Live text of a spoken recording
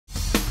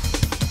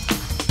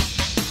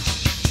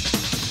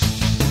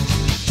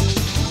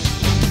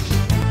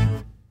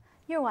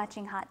You're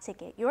watching Hot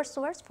Ticket, your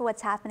source for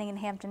what's happening in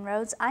Hampton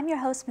Roads. I'm your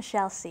host,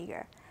 Michelle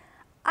Seeger.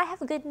 I have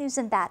good news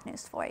and bad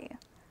news for you.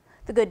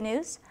 The good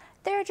news,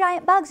 there are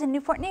giant bugs in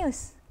Newport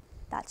News.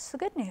 That's the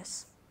good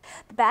news.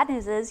 The bad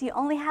news is you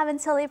only have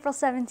until April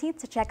 17th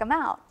to check them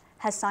out.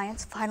 Has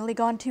science finally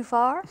gone too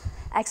far?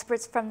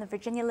 Experts from the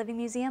Virginia Living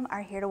Museum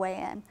are here to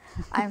weigh in.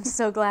 I'm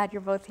so glad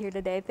you're both here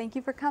today. Thank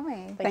you for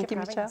coming. Thank you,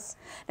 Michelle.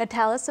 Now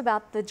tell us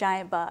about the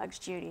giant bugs,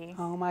 Judy.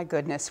 Oh my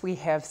goodness, we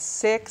have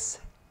 6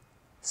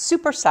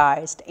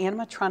 supersized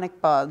animatronic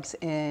bugs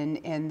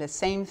in the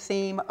same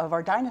theme of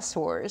our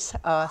dinosaurs.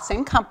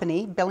 Same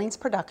company, Billings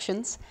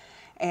Productions,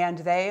 and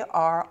they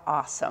are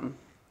awesome.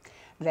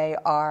 They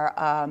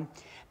are,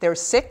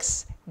 there's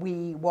 6.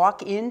 We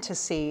walk in to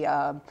see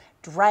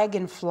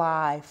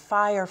dragonfly,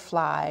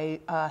 firefly,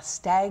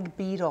 stag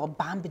beetle,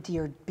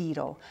 bombardier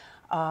beetle,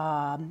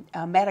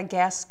 a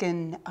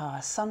Madagascan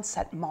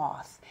sunset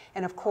moth,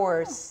 and of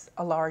course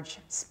a large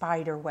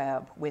spider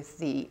web with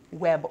the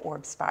web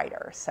orb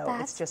spider. So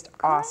That's it's just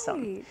great.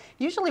 Awesome.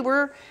 Usually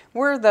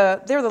they're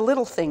the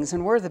little things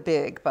and we're the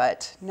big,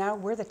 but now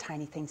we're the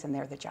tiny things and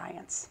they're the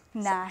giants.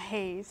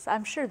 Nice.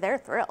 I'm sure they're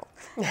thrilled.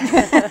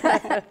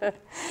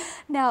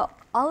 Now,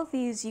 all of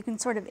these you can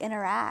sort of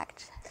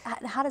interact.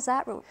 How does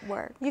that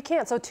work? You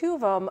can. So 2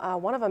 of them,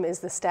 one of them is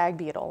the stag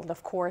beetle. And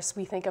of course,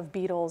 we think of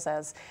beetles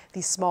as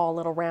these small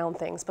little round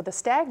things. But the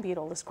stag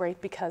beetle is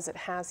great because it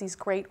has these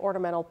great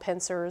ornamental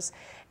pincers.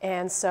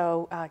 And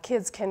so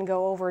kids can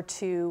go over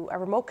to a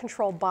remote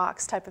control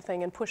box type of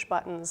thing and push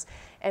buttons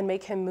and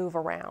make him move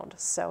around.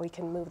 So he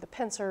can move the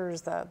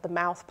pincers, the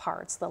mouth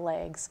parts, the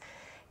legs.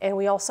 And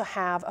we also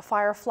have a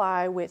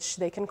firefly, which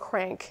they can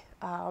crank,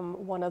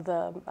 one of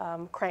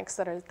the cranks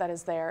that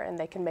is there, and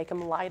they can make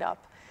him light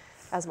up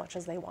as much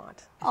as they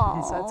want.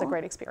 Aww. So it's a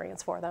great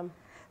experience for them.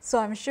 So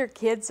I'm sure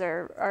kids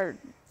are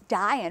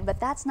dying,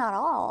 but that's not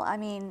all. I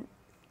mean,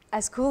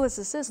 as cool as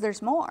this is,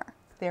 there's more.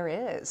 There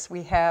is.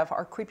 We have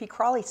our creepy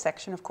crawly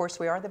section. Of course,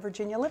 we are the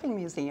Virginia Living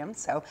Museum,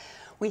 so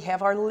we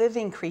have our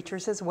living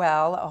creatures as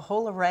well, a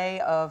whole array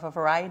of a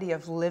variety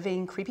of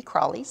living creepy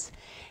crawlies.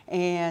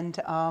 And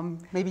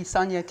maybe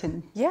Sonia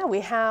can... Yeah, we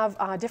have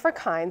different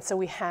kinds. So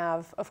we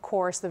have, of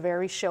course, the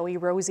very showy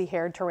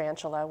rosy-haired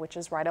tarantula, which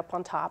is right up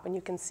on top, and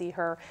you can see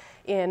her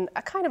in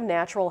a kind of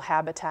natural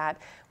habitat.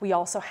 We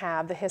also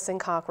have the hissing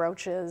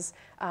cockroaches.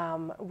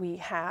 We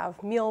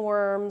have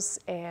mealworms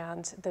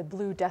and the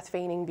blue death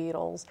veining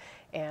beetles,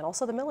 and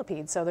also the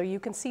millipedes. So there you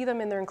can see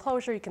them in their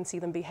enclosure, you can see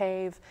them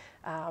behave,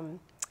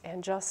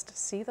 and just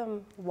see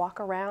them walk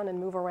around and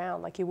move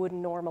around like you would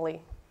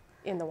normally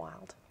in the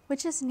wild.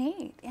 Which is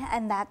neat. Yeah,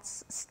 and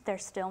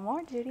there's still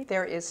more, Judy.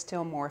 There is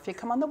still more. If you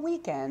come on the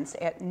weekends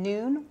at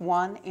noon,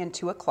 1, and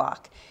 2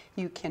 o'clock,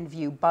 you can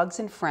view Bugs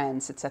and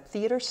Friends. It's a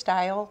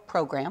theater-style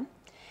program.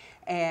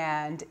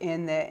 And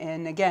in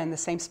again, the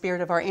same spirit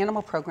of our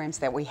animal programs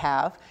that we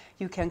have,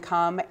 you can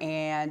come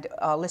and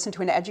listen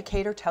to an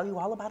educator tell you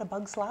all about a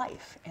bug's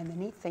life. And the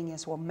neat thing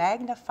is we'll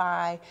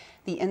magnify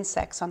the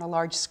insects on a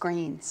large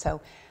screen. So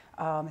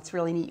it's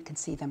really neat. You can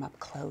see them up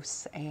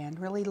close and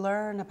really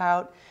learn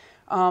about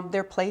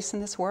their place in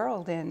this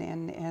world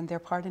and their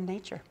part in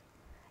nature.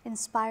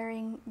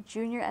 Inspiring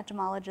junior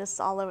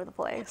entomologists all over the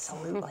place.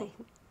 Absolutely.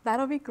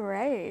 That'll be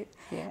great.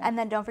 Yeah. And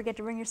then don't forget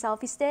to bring your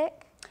selfie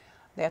stick.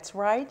 That's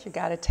right. You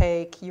got to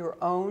take your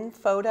own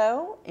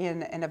photo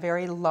in a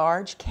very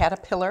large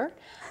caterpillar.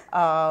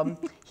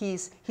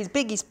 He's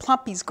big, he's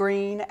plump, he's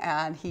green,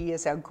 and he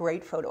is a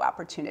great photo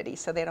opportunity.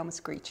 So they'd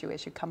almost greet you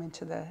as you come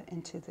into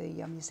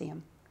the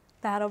museum.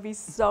 That'll be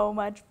so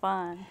much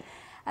fun.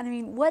 And I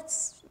mean,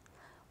 what's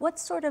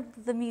sort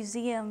of the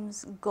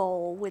museum's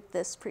goal with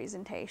this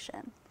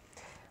presentation?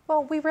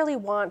 Well, we really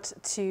want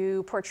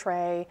to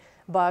portray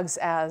bugs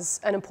as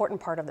an important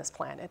part of this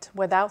planet.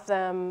 Without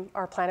them,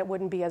 our planet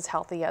wouldn't be as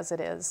healthy as it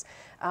is.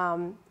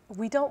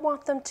 We don't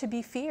want them to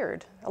be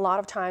feared. A lot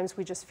of times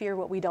we just fear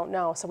what we don't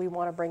know, so we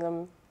want to bring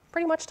them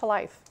pretty much to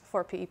life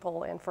for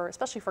people and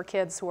especially for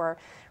kids who are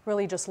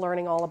really just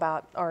learning all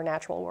about our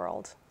natural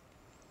world.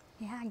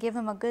 Yeah, give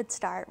them a good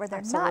start where they're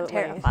Absolutely. not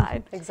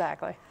terrified.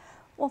 Exactly.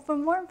 Well, for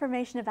more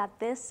information about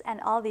this and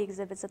all the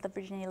exhibits at the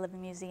Virginia Living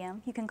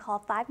Museum, you can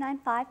call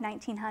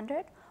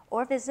 595-1900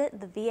 or visit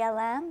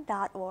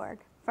thevlm.org.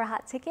 For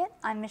Hot Ticket,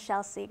 I'm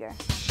Michelle Seeger.